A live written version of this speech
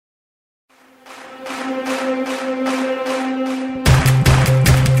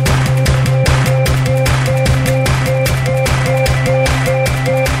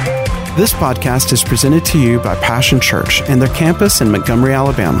This podcast is presented to you by Passion Church and their campus in Montgomery,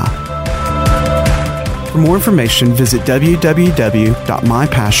 Alabama. For more information, visit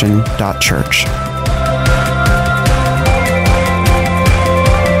www.mypassion.church.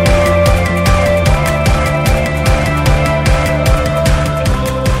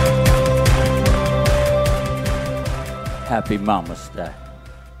 Happy Mama's Day.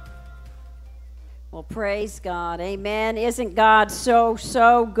 Well, praise God. Amen. Isn't God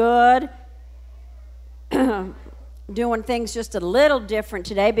so good? Doing things just a little different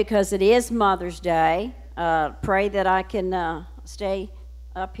today because it is Mother's Day. Pray that I can stay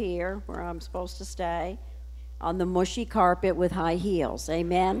up here where I'm supposed to stay on the mushy carpet with high heels.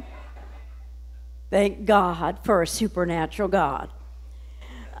 Amen. Thank God for a supernatural God.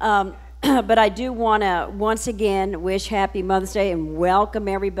 But I do want to once again wish Happy Mother's Day and welcome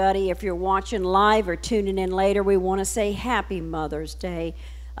everybody. If you're watching live or tuning in later, we want to say Happy Mother's Day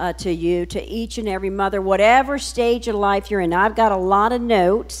to you, to each and every mother, whatever stage of life you're in. I've got a lot of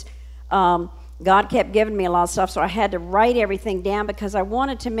notes. God kept giving me a lot of stuff, so I had to write everything down because I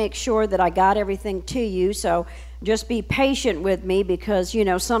wanted to make sure that I got everything to you. So just be patient with me because,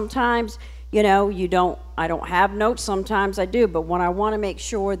 sometimes, I don't have notes. Sometimes I do. But when I want to make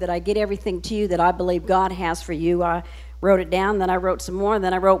sure that I get everything to you that I believe God has for you, I wrote it down, then I wrote some more, and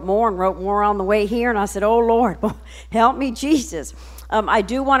then I wrote more and wrote more on the way here. And I said, oh, Lord, help me, Jesus. I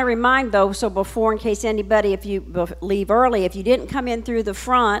do want to remind, though, so before, in case anybody, if you leave early, if you didn't come in through the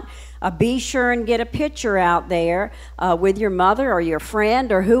front, be sure and get a picture out there with your mother or your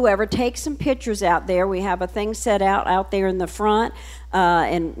friend or whoever. Take some pictures out there. We have a thing set out there in the front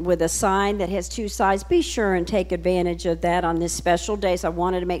and with a sign that has two sides. Be sure and take advantage of that on this special day. So I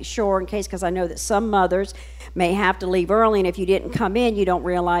wanted to make sure, in case, because I know that some mothers may have to leave early, and if you didn't come in, you don't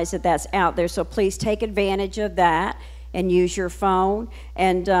realize that that's out there. So please take advantage of that and use your phone.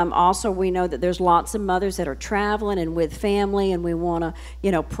 And also we know that there's lots of mothers that are traveling and with family, and we want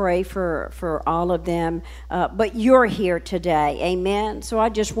to, pray for all of them. But you're here today, amen? So I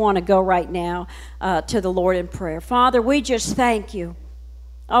just want to go right now to the Lord in prayer. Father, we just thank you.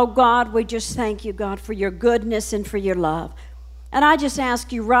 Oh, God, we just thank you, God, for your goodness and for your love. And I just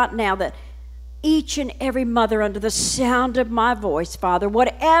ask you right now that each and every mother under the sound of my voice, Father,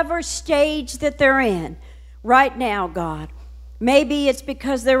 whatever stage that they're in, right now, God, maybe it's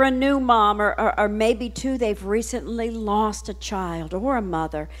because they're a new mom or maybe, too, they've recently lost a child or a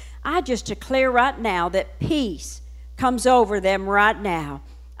mother. I just declare right now that peace comes over them right now.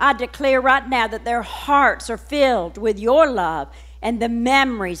 I declare right now that their hearts are filled with your love and the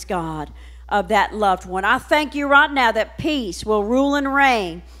memories, God, of that loved one. I thank you right now that peace will rule and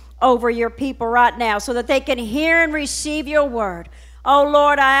reign over your people right now so that they can hear and receive your word. Oh,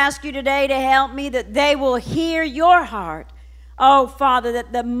 Lord, I ask you today to help me that they will hear your heart. Oh, Father,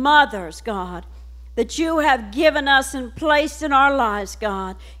 that the mothers, God, that you have given us and placed in our lives,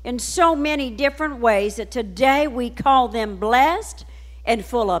 God, in so many different ways, that today we call them blessed and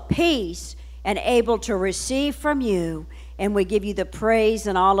full of peace and able to receive from you. And we give you the praise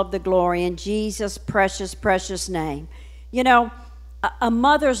and all of the glory in Jesus' precious, precious name. A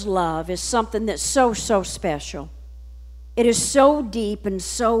mother's love is something that's so special. It is so deep and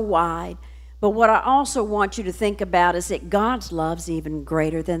so wide. But what I also want you to think about is that God's love's even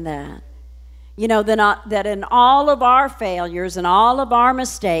greater than that. That in all of our failures and all of our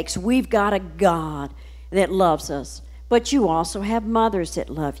mistakes, we've got a God that loves us. But you also have mothers that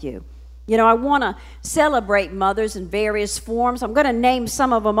love you. I want to celebrate mothers in various forms. I'm going to name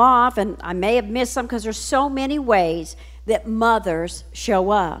some of them off, and I may have missed some because there's so many ways that mothers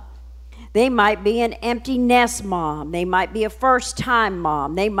show up. They might be an empty nest mom. They might be a first-time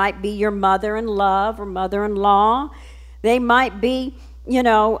mom. They might be your mother-in-law or mother-in-law. They might be,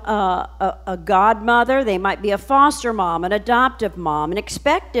 a godmother. They might be a foster mom, an adoptive mom, an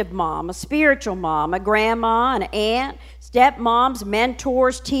expective mom, a spiritual mom, a grandma, an aunt, stepmoms,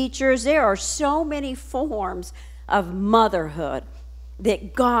 mentors, teachers. There are so many forms of motherhood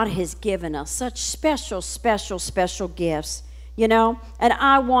that God has given us, such special gifts. And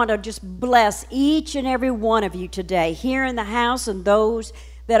I want to just bless each and every one of you today here in the house, and those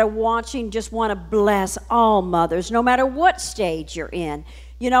that are watching. Just want to bless all mothers, no matter what stage you're in.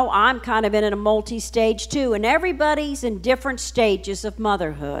 I'm kind of in a multi-stage too, and everybody's in different stages of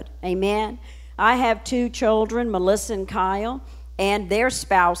motherhood. Amen. I have 2 children, Melissa and Kyle, and their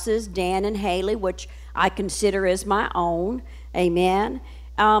spouses, Dan and Haley, which I consider as my own. Amen.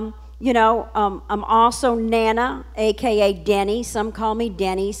 I'm also Nana, a.k.a. Denny. Some call me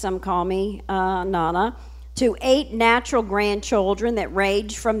Denny, some call me Nana. To 8 natural grandchildren that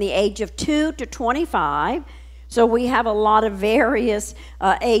range from the age of 2 to 25. So we have a lot of various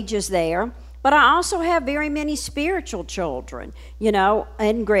ages there. But I also have very many spiritual children,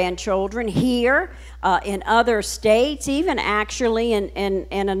 and grandchildren here, in other states, even actually in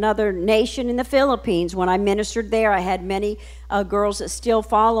another nation in the Philippines. When I ministered there, I had many girls that still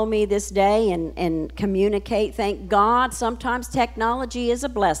follow me this day and communicate. Thank God. Sometimes technology is a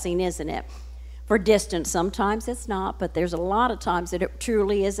blessing, isn't it? For distance, sometimes it's not, but there's a lot of times that it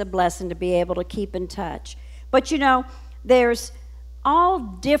truly is a blessing to be able to keep in touch. But there's all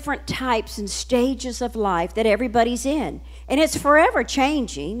different types and stages of life that everybody's in. And it's forever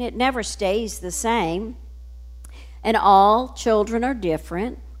changing. It never stays the same. And all children are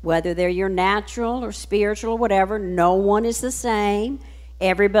different, whether they're your natural or spiritual or whatever. No one is the same.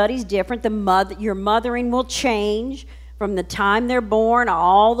 Everybody's different. Your mothering will change from the time they're born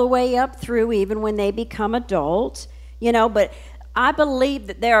all the way up through even when they become adults. But I believe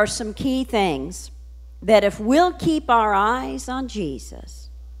that there are some key things that if we'll keep our eyes on Jesus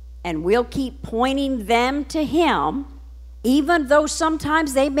and we'll keep pointing them to Him, even though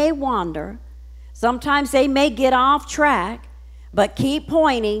sometimes they may wander, sometimes they may get off track, but keep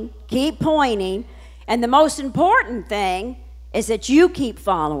pointing, and the most important thing is that you keep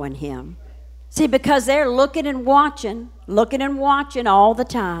following Him. See, because they're looking and watching all the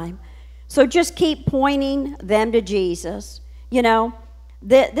time. So just keep pointing them to Jesus.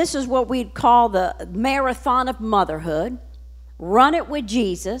 This is what we'd call the marathon of motherhood. Run it with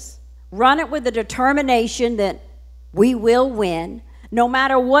Jesus. Run it with the determination that we will win. No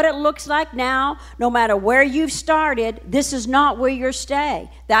matter what it looks like now, no matter where you've started, this is not where you're staying.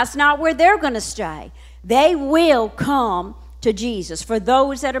 That's not where they're going to stay. They will come to Jesus. For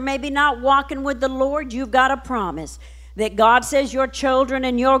those that are maybe not walking with the Lord, you've got a promise that God says your children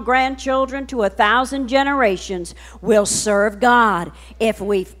and your grandchildren to 1,000 generations will serve God if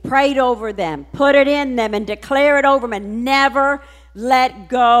we've prayed over them, put it in them, and declare it over them, and never let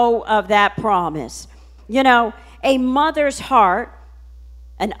go of that promise. A mother's heart,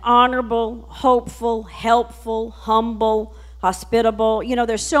 an honorable, hopeful, helpful, humble, hospitable.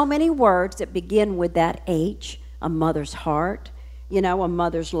 There's so many words that begin with that H, a mother's heart, a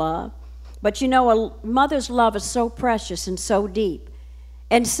mother's love. But a mother's love is so precious and so deep.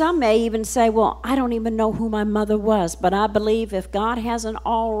 And some may even say, well, I don't even know who my mother was. But I believe if God hasn't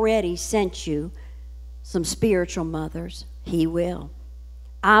already sent you some spiritual mothers, He will.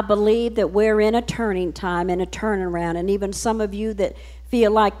 I believe that we're in a turning time and a turnaround. And even some of you that feel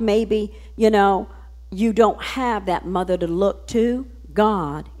like maybe, you don't have that mother to look to,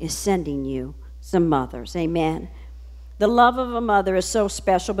 God is sending you some mothers. Amen. The love of a mother is so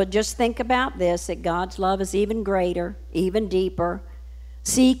special, but just think about this, that God's love is even greater, even deeper.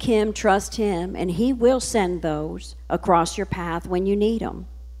 Seek Him, trust Him, and He will send those across your path when you need them.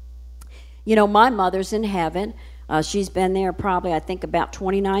 My mother's in heaven. She's been there probably, I think, about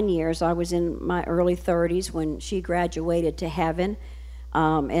 29 years. I was in my early 30s when she graduated to heaven,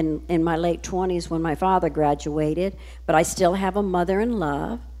 and in my late 20s when my father graduated. But I still have a mother in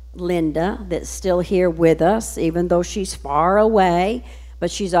love, Linda, that's still here with us, even though she's far away, but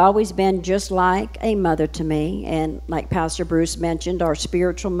she's always been just like a mother to me. And like Pastor Bruce mentioned, our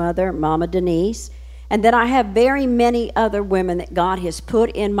spiritual mother, Mama Denise. And then I have very many other women that God has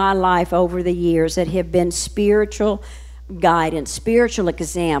put in my life over the years that have been spiritual guidance, spiritual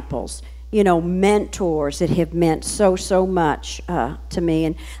examples, mentors that have meant so much to me.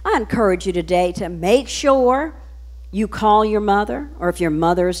 And I encourage you today to make sure you call your mother, or if your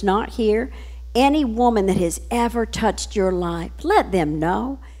mother is not here, any woman that has ever touched your life, let them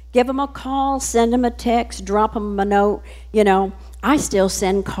know. Give them a call, send them a text, drop them a note. I still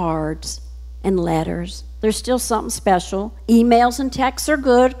send cards and letters. There's still something special. Emails and texts are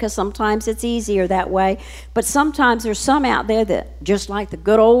good because sometimes it's easier that way. But sometimes there's some out there that just like the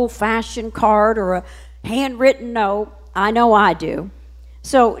good old-fashioned card or a handwritten note. I know I do.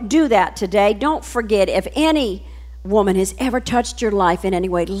 So do that today. Don't forget, if any woman has ever touched your life in any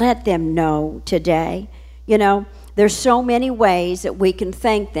way, let them know today. There's so many ways that we can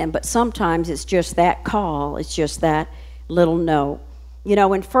thank them, but sometimes it's just that call. It's just that little note. In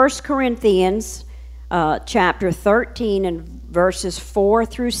 1 Corinthians chapter 13 and verses 4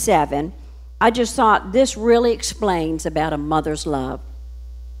 through 7, I just thought this really explains about a mother's love.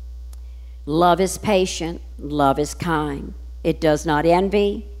 Love is patient. Love is kind. It does not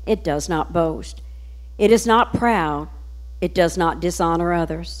envy. It does not boast. It is not proud. It does not dishonor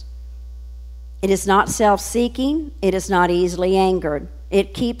others. It is not self-seeking. It is not easily angered.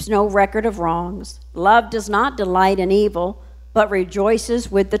 It keeps no record of wrongs. Love does not delight in evil, but rejoices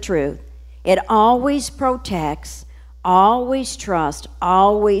with the truth. It always protects, always trusts,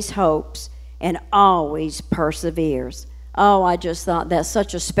 always hopes, and always perseveres. Oh, I just thought that's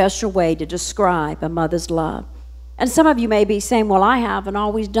such a special way to describe a mother's love. And some of you may be saying, well, I haven't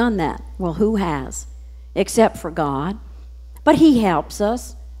always done that. Well, who has? Except for God. But He helps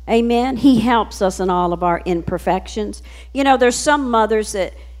us. Amen. He helps us in all of our imperfections. You know, there's some mothers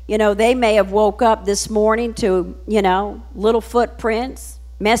that, you know, they may have woke up this morning to, you know, little footprints,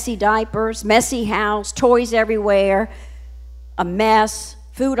 messy diapers, messy house, toys everywhere, a mess,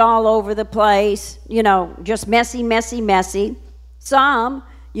 food all over the place, you know, just messy, messy, messy. Some,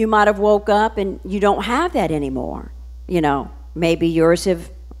 you might have woke up and you don't have that anymore. You know, maybe yours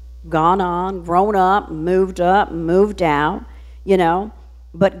have gone on, grown up, moved out, you know.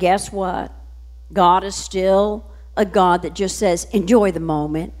 But guess what? God is still a God that just says, enjoy the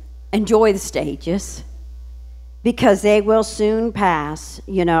moment, enjoy the stages, because they will soon pass,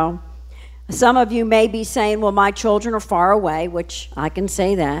 you know. Some of you may be saying, well, my children are far away, which I can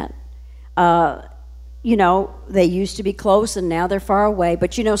say that. You know, they used to be close and now they're far away.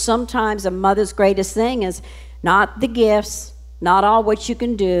 But, you know, sometimes a mother's greatest thing is not the gifts, not all what you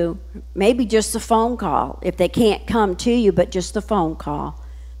can do, maybe just a phone call, if they can't come to you, but just a phone call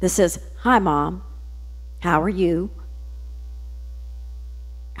that says, hi, Mom, how are you?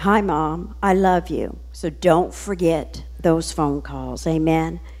 Hi, Mom, I love you. So don't forget those phone calls,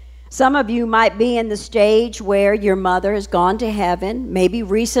 amen? Some of you might be in the stage where your mother has gone to heaven, maybe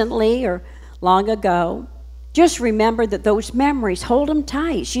recently or long ago. Just remember that those memories, hold them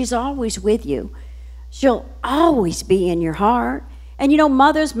tight. She's always with you. She'll always be in your heart. And, you know,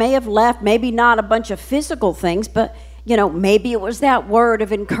 mothers may have left, maybe not a bunch of physical things, but, you know, maybe it was that word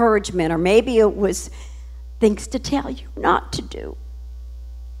of encouragement, or maybe it was things to tell you not to do.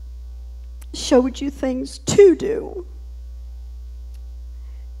 Showed you things to do.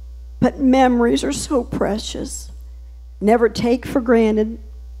 But memories are so precious. Never take for granted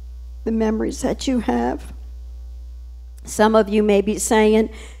the memories that you have. Some of you may be saying,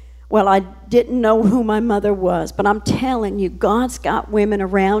 well, I didn't know who my mother was, but I'm telling you, God's got women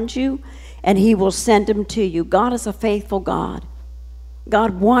around you, and He will send them to you. God is a faithful God.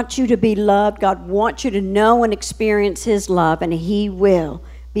 God wants you to be loved. God wants you to know and experience His love, and He will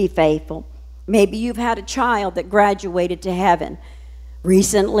be faithful. Maybe you've had a child that graduated to heaven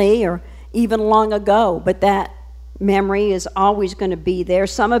recently or even long ago, but that memory is always going to be there.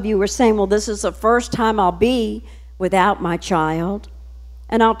 Some of you are saying, well, this is the first time I'll be without my child.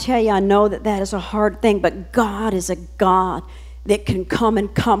 And I'll tell you, I know that that is a hard thing, but God is a God that can come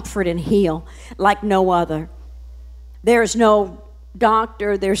and comfort and heal like no other. There's no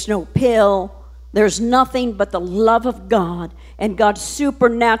doctor, there's no pill, there's nothing but the love of God and God's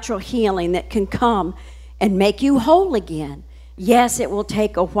supernatural healing that can come and make you whole again. Yes, it will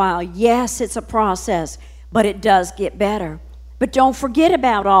take a while. Yes, it's a process, but it does get better. But don't forget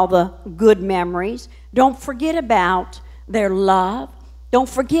about all the good memories. Don't forget about their love. Don't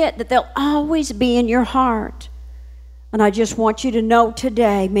forget that they'll always be in your heart. And I just want you to know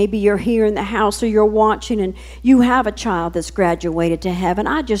today, maybe you're here in the house or you're watching and you have a child that's graduated to heaven.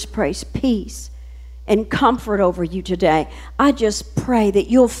 I just pray peace and comfort over you today. I just pray that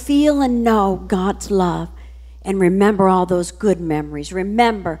you'll feel and know God's love and remember all those good memories.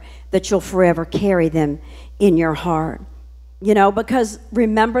 Remember that you'll forever carry them in your heart. You know, because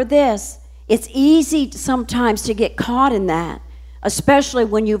remember this, it's easy sometimes to get caught in that, especially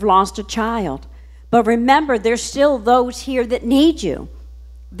when you've lost a child. But remember, there's still those here that need you.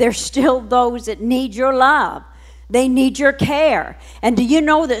 There's still those that need your love. They need your care. And do you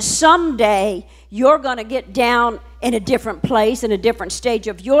know that someday you're going to get down in a different place, in a different stage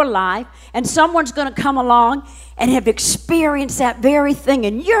of your life, and someone's going to come along and have experienced that very thing,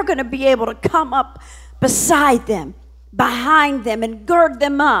 and you're going to be able to come up beside them, behind them, and gird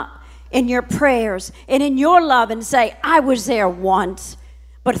them up in your prayers and in your love and say, I was there once.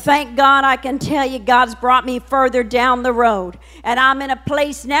 But thank God, I can tell you, God's brought me further down the road. And I'm in a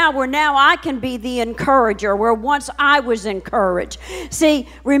place now where now I can be the encourager, where once I was encouraged. See,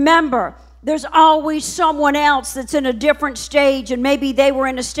 remember, there's always someone else that's in a different stage, and maybe they were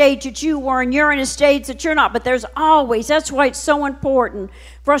in a stage that you were, and you're in a stage that you're not. But there's always, that's why it's so important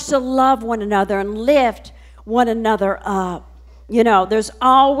for us to love one another and lift one another up. You know, there's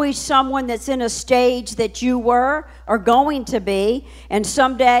always someone that's in a stage that you were or going to be, and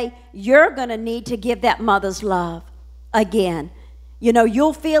someday you're going to need to give that mother's love again. You know,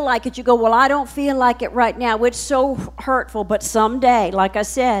 you'll feel like it. You go, well, I don't feel like it right now. It's so hurtful. But someday, like I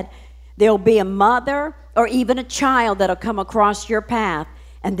said, there'll be a mother or even a child that'll come across your path,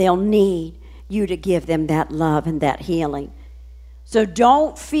 and they'll need you to give them that love and that healing. So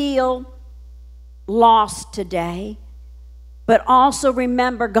don't feel lost today. But also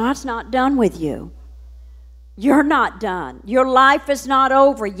remember, God's not done with you. You're not done. Your life is not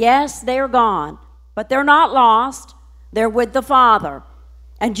over. Yes, they're gone, but they're not lost. They're with the Father.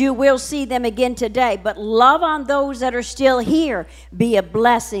 And you will see them again today. But love on those that are still here. Be a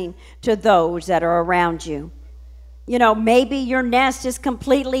blessing to those that are around you. You know, maybe your nest is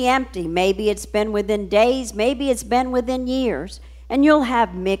completely empty. Maybe it's been within days. Maybe it's been within years. And you'll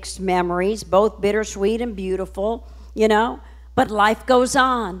have mixed memories, both bittersweet and beautiful, you know. But life goes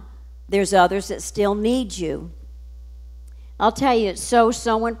on. There's others that still need you. I'll tell you, it's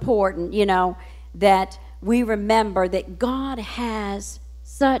so important, you know, that we remember that God has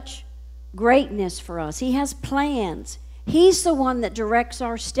such greatness for us. He has plans. He's the one that directs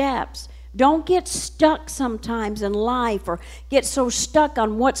our steps. Don't get stuck sometimes in life or get so stuck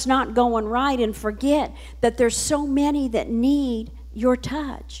on what's not going right and forget that there's so many that need your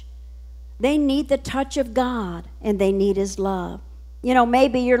touch. They need the touch of God, and they need His love. You know,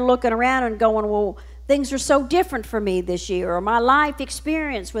 maybe you're looking around and going, well, things are so different for me this year, or my life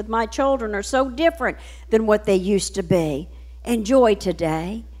experience with my children are so different than what they used to be. Enjoy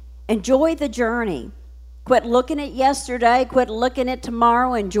today. Enjoy the journey. Quit looking at yesterday. Quit looking at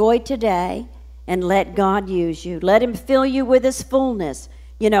tomorrow. Enjoy today, and let God use you. Let Him fill you with His fullness,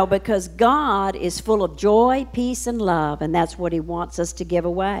 you know, because God is full of joy, peace, and love, and that's what He wants us to give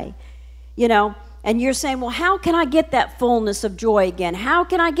away. You know, and you're saying, well, how can I get that fullness of joy again? How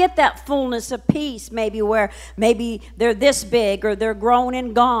can I get that fullness of peace, maybe where maybe they're this big or they're grown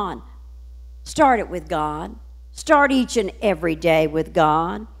and gone? Start it with God. Start each and every day with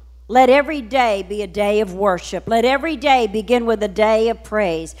God. Let every day be a day of worship. Let every day begin with a day of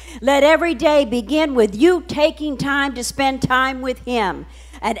praise. Let every day begin with you taking time to spend time with Him.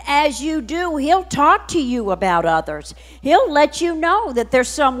 And as you do, He'll talk to you about others. He'll let you know that there's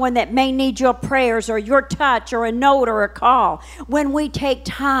someone that may need your prayers or your touch or a note or a call when we take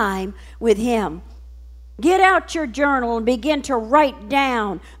time with Him. Get out your journal and begin to write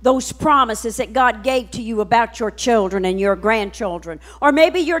down those promises that God gave to you about your children and your grandchildren, or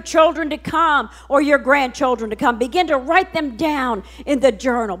maybe your children to come or your grandchildren to come. Begin to write them down in the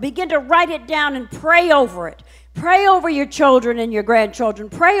journal. Begin to write it down and pray over it. Pray over your children and your grandchildren.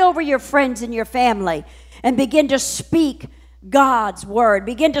 Pray over your friends and your family, and begin to speak God's word.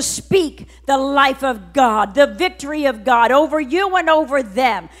 Begin to speak the life of God, the victory of God over you and over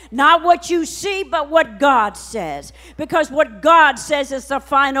them. Not what you see, but what God says. Because what God says is the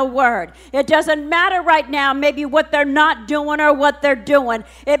final word. It doesn't matter right now maybe what they're not doing or what they're doing.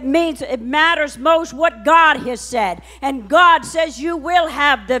 It matters most what God has said. And God says you will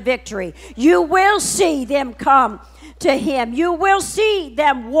have the victory. You will see them come to Him. You will see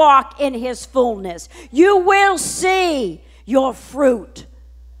them walk in His fullness. You will see your fruit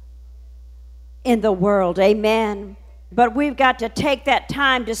in the world. Amen. But we've got to take that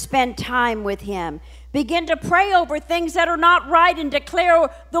time to spend time with Him. Begin to pray over things that are not right and declare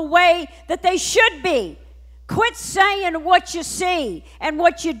the way that they should be. Quit saying what you see and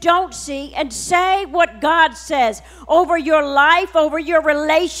what you don't see, and say what God says over your life, over your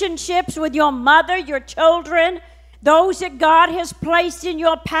relationships with your mother, your children, those that God has placed in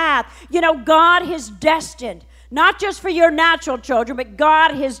your path. You know, God has destined, not just for your natural children, but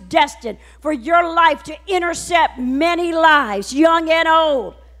God has destined for your life to intercept many lives, young and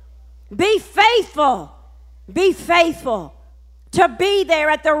old. Be faithful. Be faithful to be there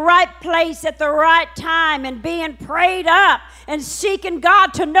at the right place at the right time, and being prayed up and seeking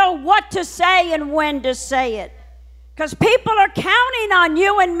God to know what to say and when to say it. Because people are counting on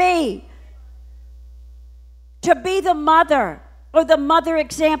you and me to be the mother or the mother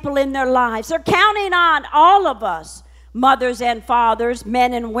example in their lives. They're counting on all of us, mothers and fathers,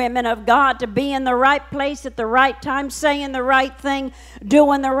 men and women of God, to be in the right place at the right time, saying the right thing,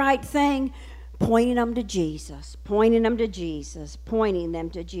 doing the right thing, pointing them to Jesus, pointing them to Jesus, pointing them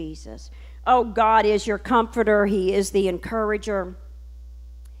to Jesus. Oh, God is your comforter. He is the encourager.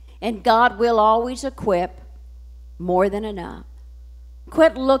 And God will always equip more than enough.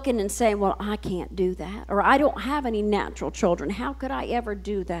 Quit looking and saying, well, I can't do that, or I don't have any natural children. How could I ever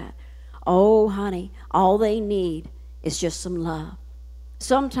do that? Oh, honey, all they need is just some love.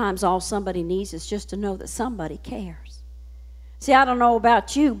 Sometimes all somebody needs is just to know that somebody cares. See, I don't know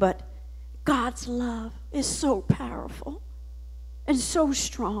about you, but God's love is so powerful and so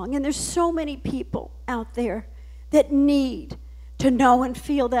strong. And there's so many people out there that need to know and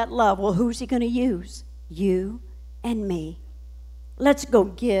feel that love. Well, who's He going to use? You and me. Let's go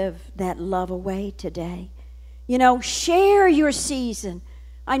give that love away today. You know, share your season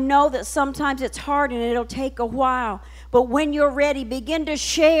I know that sometimes it's hard and it'll take a while. But when you're ready, begin to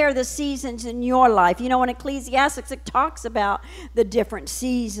share the seasons in your life. You know, in Ecclesiastes, it talks about the different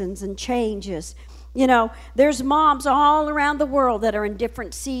seasons and changes. You know, there's moms all around the world that are in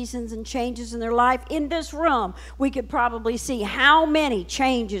different seasons and changes in their life. In this room, we could probably see how many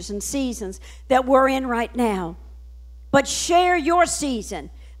changes and seasons that we're in right now. But share your season,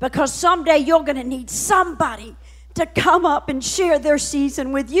 because someday you're going to need somebody to come up and share their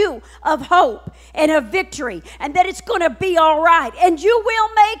season with you of hope and of victory, and that it's going to be all right, and you will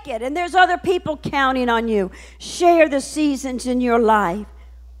make it, and there's other people counting on you. Share the seasons in your life.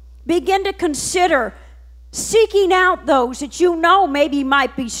 Begin to consider seeking out those that you know maybe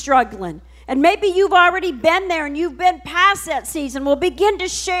might be struggling. And maybe you've already been there and you've been past that season. Well, begin to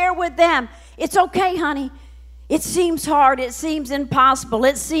share with them. It's okay, honey. It seems hard. It seems impossible.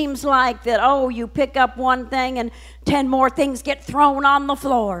 It seems like that, oh, you pick up one thing and 10 more things get thrown on the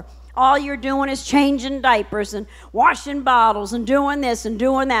floor. All you're doing is changing diapers and washing bottles and doing this and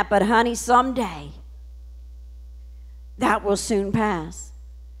doing that. But, honey, someday that will soon pass.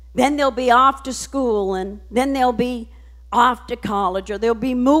 Then they'll be off to school, and then they'll be off to college, or they'll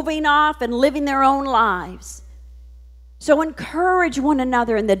be moving off and living their own lives. So encourage one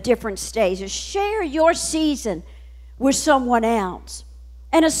another in the different stages. Share your season with someone else.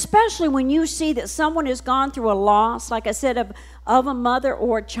 And especially when you see that someone has gone through a loss, like I said, of a mother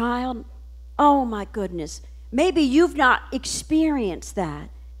or a child. Oh, my goodness. Maybe you've not experienced that,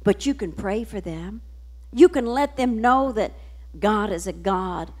 but you can pray for them. You can let them know that God is a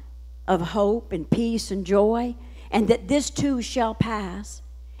God of hope and peace and joy, and that this too shall pass,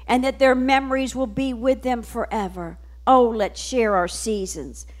 and that their memories will be with them forever. Oh, let's share our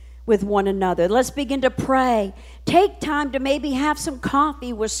seasons with one another. Let's begin to pray. Take time to maybe have some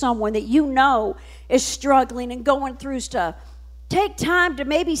coffee with someone that you know is struggling and going through stuff. Take time to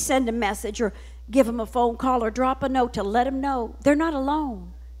maybe send a message or give them a phone call or drop a note to let them know they're not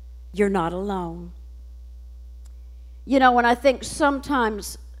alone. You're not alone. You know, and I think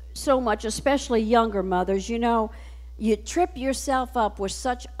sometimes so much, especially younger mothers, you know, you trip yourself up with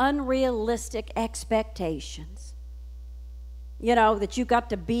such unrealistic expectations. You know, that you got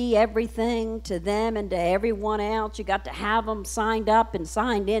to be everything to them and to everyone else. You got to have them signed up and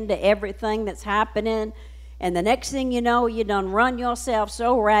signed into everything that's happening. And the next thing you know, you done run yourself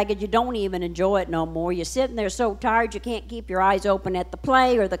so ragged you don't even enjoy it no more. You're sitting there so tired you can't keep your eyes open at the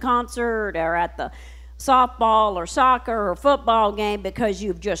play or the concert or at the softball or soccer or football game because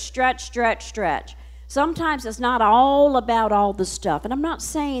you've just stretched. Sometimes it's not all about all the stuff. And I'm not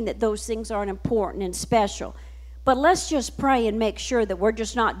saying that those things aren't important and special. But let's just pray and make sure that we're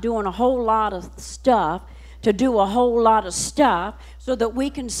just not doing a whole lot of stuff to do a whole lot of stuff so that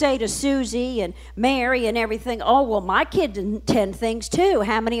we can say to Susie and Mary and everything, oh, well, my kid did 10 things too.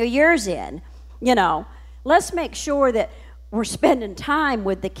 How many are yours in? You know, let's make sure that we're spending time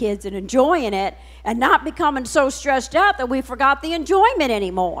with the kids and enjoying it and not becoming so stressed out that we forgot the enjoyment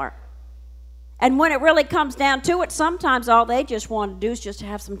anymore. And when it really comes down to it, sometimes all they just want to do is just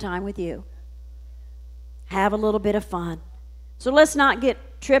have some time with you. Have a little bit of fun. So let's not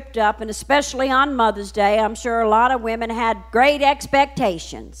get tripped up, and especially on Mother's Day, I'm sure a lot of women had great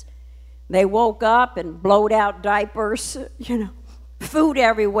expectations. They woke up and blowed out diapers, you know, food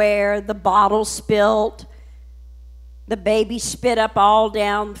everywhere, the bottle spilt. The baby spit up all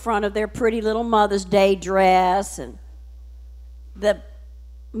down front of their pretty little Mother's Day dress. And the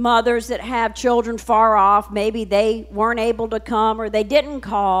mothers that have children far off, maybe they weren't able to come or they didn't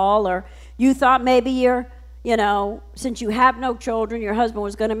call, or you thought maybe you know, since you have no children, your husband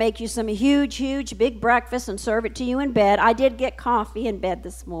was going to make you some huge big breakfast and serve it to you in bed. I did get coffee in bed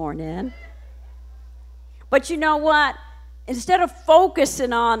this morning. But you know what? Instead of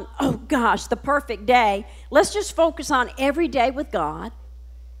focusing on, oh gosh, the perfect day, let's just focus on every day with God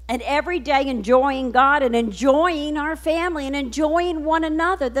and every day enjoying God and enjoying our family and enjoying one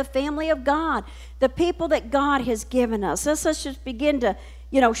another, the family of God, the people that God has given us. Let's just begin to,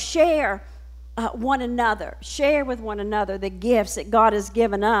 you know, share one another, share with one another the gifts that God has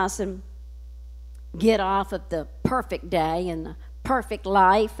given us and get off of the perfect day and the perfect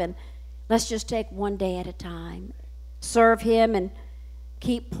life, and let's just take one day at a time. Serve Him and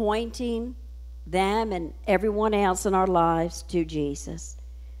keep pointing them and everyone else in our lives to Jesus.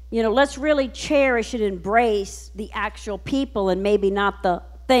 You know, let's really cherish and embrace the actual people and maybe not the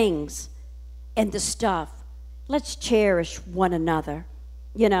things and the stuff. Let's cherish one another,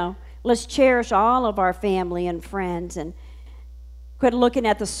 you know. Let's cherish all of our family and friends and quit looking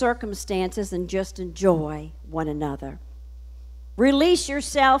at the circumstances and just enjoy one another. Release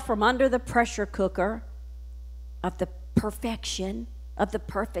yourself from under the pressure cooker of the perfection of the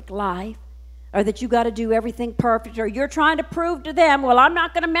perfect life, or that you got to do everything perfect, or you're trying to prove to them, well, I'm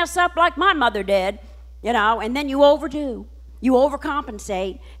not going to mess up like my mother did, and then you overdo. You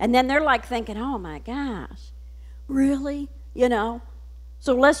overcompensate, and then they're like thinking, oh my gosh, really?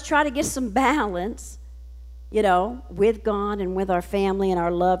 So let's try to get some balance, with God and with our family and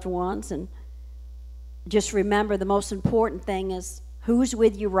our loved ones. And just remember, the most important thing is who's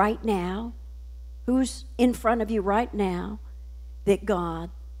with you right now, who's in front of you right now that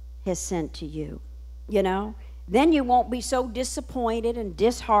God has sent to you, Then you won't be so disappointed and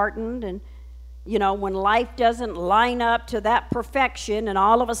disheartened and when life doesn't line up to that perfection, and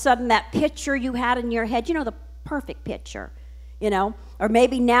all of a sudden that picture you had in your head, the perfect picture, or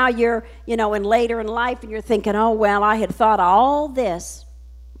maybe now you're, in later in life and you're thinking, oh, well, I had thought all this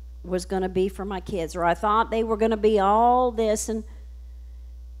was going to be for my kids, or I thought they were going to be all this, and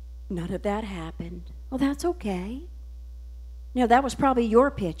none of that happened. Well, that's okay. That was probably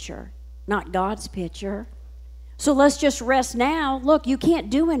your picture, not God's picture. So let's just rest now. Look, you can't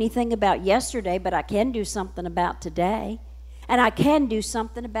do anything about yesterday, but I can do something about today. And I can do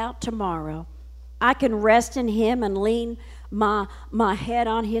something about tomorrow. I can rest in Him and lean my head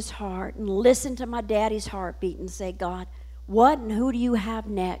on His heart and listen to my daddy's heartbeat and say, God, what and who do you have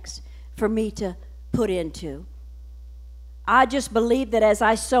next for me to put into? I just believe that as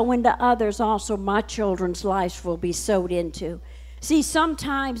I sow into others, also my children's lives will be sowed into. See,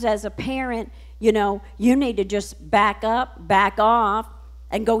 sometimes as a parent, you need to just back up, back off,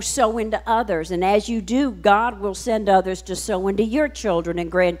 and go sow into others. And as you do, God will send others to sow into your children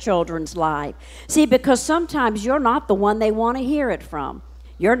and grandchildren's life. See, because sometimes you're not the one they want to hear it from.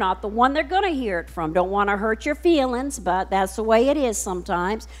 You're not the one they're going to hear it from. Don't want to hurt your feelings, but that's the way it is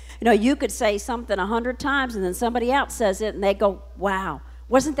sometimes. You could say something 100 times, and then somebody else says it, and they go, wow,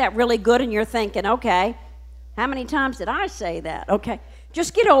 wasn't that really good? And you're thinking, okay, how many times did I say that? Okay.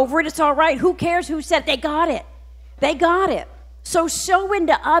 Just get over it. It's all right. Who cares who said it? They got it. They got it. So sow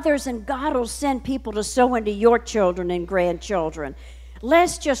into others, and God will send people to sow into your children and grandchildren.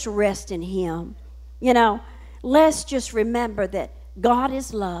 Let's just rest in Him. Let's just remember that God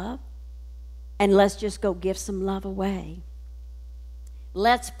is love, and let's just go give some love away.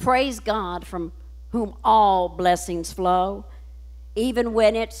 Let's praise God, from whom all blessings flow, even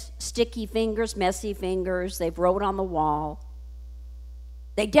when it's sticky fingers, messy fingers, they've wrote on the wall.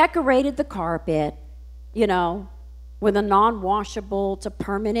 They decorated the carpet, with a non-washable, it's a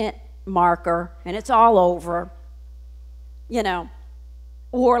permanent marker, and it's all over,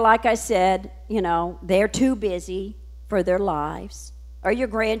 Or like I said, they're too busy for their lives. Or your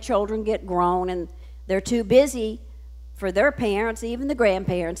grandchildren get grown, and they're too busy for their parents, even the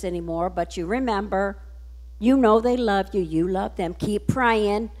grandparents anymore. But you remember, they love you, you love them. Keep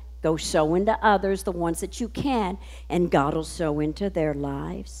praying. Go sow into others, the ones that you can, and God will sow into their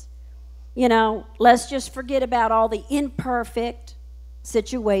lives. Let's just forget about all the imperfect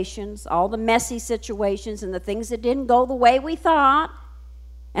situations, all the messy situations, and the things that didn't go the way we thought,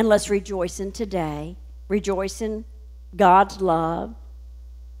 and let's rejoice in today. Rejoice in God's love,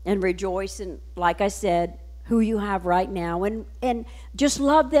 and rejoice in, like I said, who you have right now, and just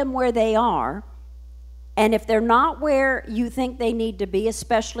love them where they are. And if they're not where you think they need to be,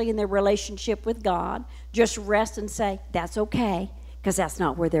 especially in their relationship with God, just rest and say, that's okay, because that's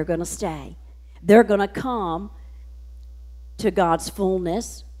not where they're going to stay. They're going to come to God's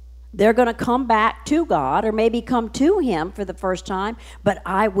fullness. They're going to come back to God, or maybe come to Him for the first time, but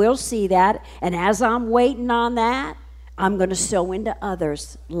I will see that, and as I'm waiting on that, I'm going to sow into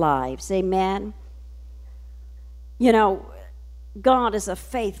others' lives. Amen? God is a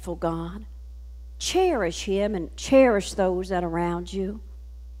faithful God. Cherish Him and cherish those that are around you.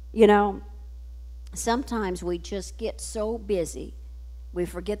 Sometimes we just get so busy, we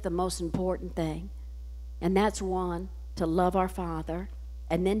forget the most important thing. And that's one, to love our Father,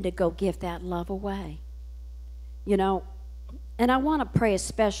 and then to go give that love away. And I want to pray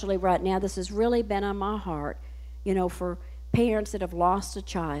especially right now. This has really been on my heart, for parents that have lost a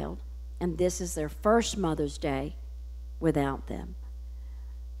child, and this is their first Mother's Day without them.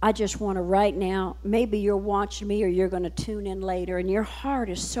 I just want to right now, maybe you're watching me or you're going to tune in later, and your heart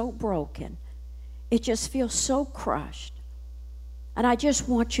is so broken. It just feels so crushed. And I just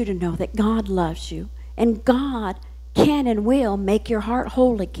want you to know that God loves you, and God can and will make your heart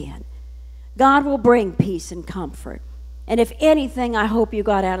whole again. God will bring peace and comfort. And if anything, I hope you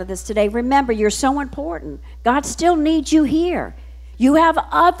got out of this today, remember, you're so important. God still needs you here. You have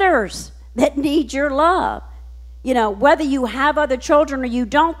others that need your love. Whether you have other children or you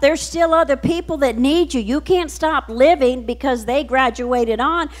don't, there's still other people that need you. You can't stop living because they graduated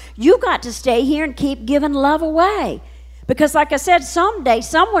on. You got to stay here and keep giving love away. Because like I said, someday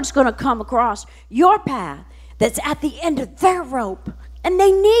someone's going to come across your path that's at the end of their rope, and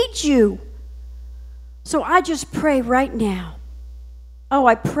they need you. So I just pray right now. Oh,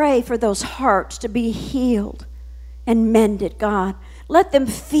 I pray for those hearts to be healed and mended, God. Let them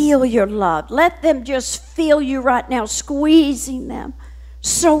feel your love. Let them just feel you right now, squeezing them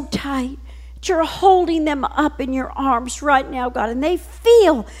so tight. You're holding them up in your arms right now, God, and they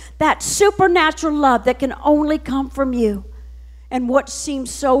feel that supernatural love that can only come from you. And what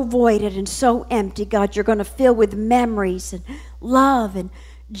seems so voided and so empty, God, you're going to fill with memories and love and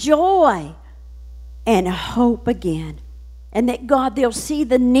joy and hope again. And that, God, they'll see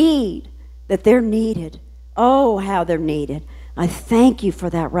the need that they're needed. Oh, how they're needed. I thank you for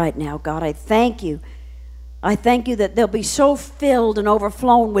that right now, God. I thank you. I thank you that they'll be so filled and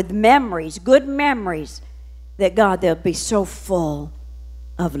overflowing with memories, good memories, that, God, they'll be so full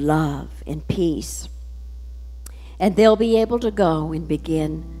of love and peace. And they'll be able to go and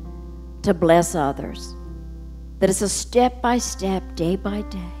begin to bless others. That it's a step by step, day by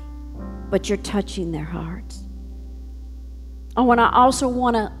day, but you're touching their hearts. Oh, and I also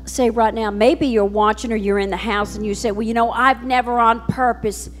want to say right now, maybe you're watching or you're in the house and you say, well, you know, I've never on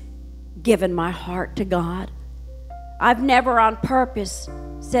purpose given my heart to God. I've never on purpose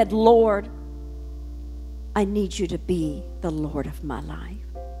said, Lord, I need you to be the Lord of my life.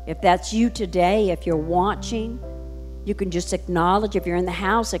 If that's you today, if you're watching, you can just acknowledge. If you're in the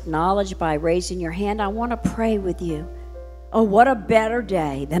house, acknowledge by raising your hand. I want to pray with you. Oh, what a better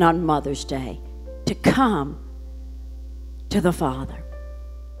day than on Mother's Day to come to the Father.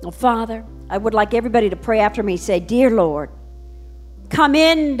 Well, Father, I would like everybody to pray after me. Say, dear Lord, come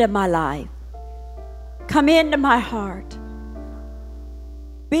into my life. Come into my heart.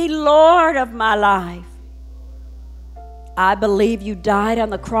 Be Lord of my life. I believe you died on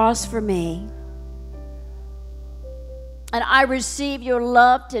the cross for me. And I receive your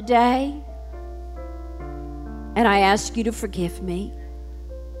love today. And I ask you to forgive me.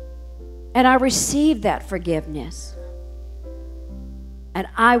 And I receive that forgiveness. And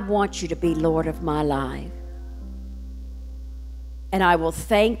I want you to be Lord of my life. And I will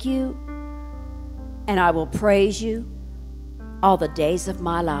thank you and I will praise you all the days of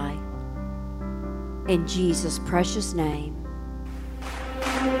my life. In Jesus' precious name.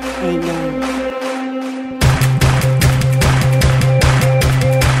 Amen.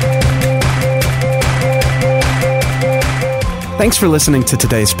 Thanks for listening to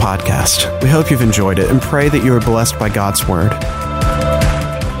today's podcast. We hope you've enjoyed it and pray that you are blessed by God's Word.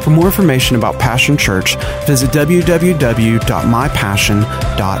 For more information about Passion Church, visit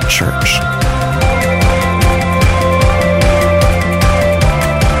www.mypassion.church.